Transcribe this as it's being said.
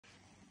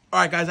All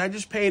right, guys, I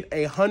just paid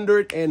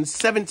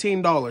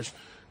 $117.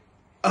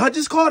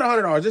 Just call it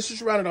 $100. Let's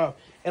just round it off.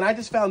 And I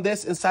just found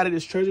this inside of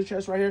this treasure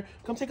chest right here.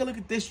 Come take a look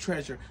at this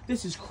treasure.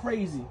 This is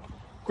crazy.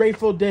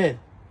 Grateful Dead,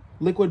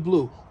 liquid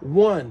blue.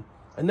 1,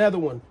 another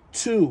one,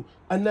 2,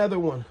 another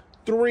one,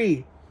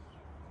 3,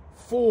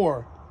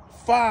 4,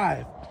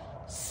 5,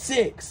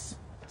 6,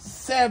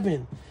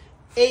 7,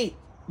 8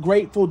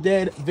 Grateful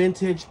Dead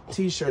vintage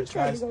t-shirts,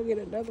 guys.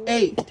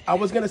 8. I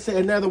was gonna say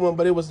another one,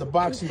 but it was the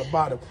box in the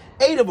bottom.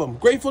 8 of them,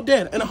 Grateful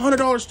Dead, and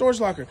 $100 storage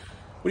locker.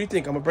 What do you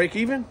think? I'm gonna break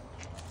even?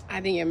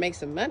 I think you'll make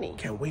some money.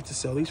 Can't wait to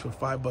sell these for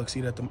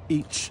 $5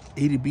 each.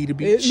 Itty bitty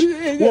beach.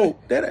 Whoa,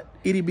 that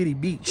itty bitty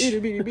beach.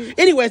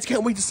 Anyways,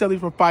 can't wait to sell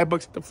these for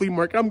 $5 at the flea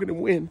market. I'm gonna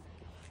win.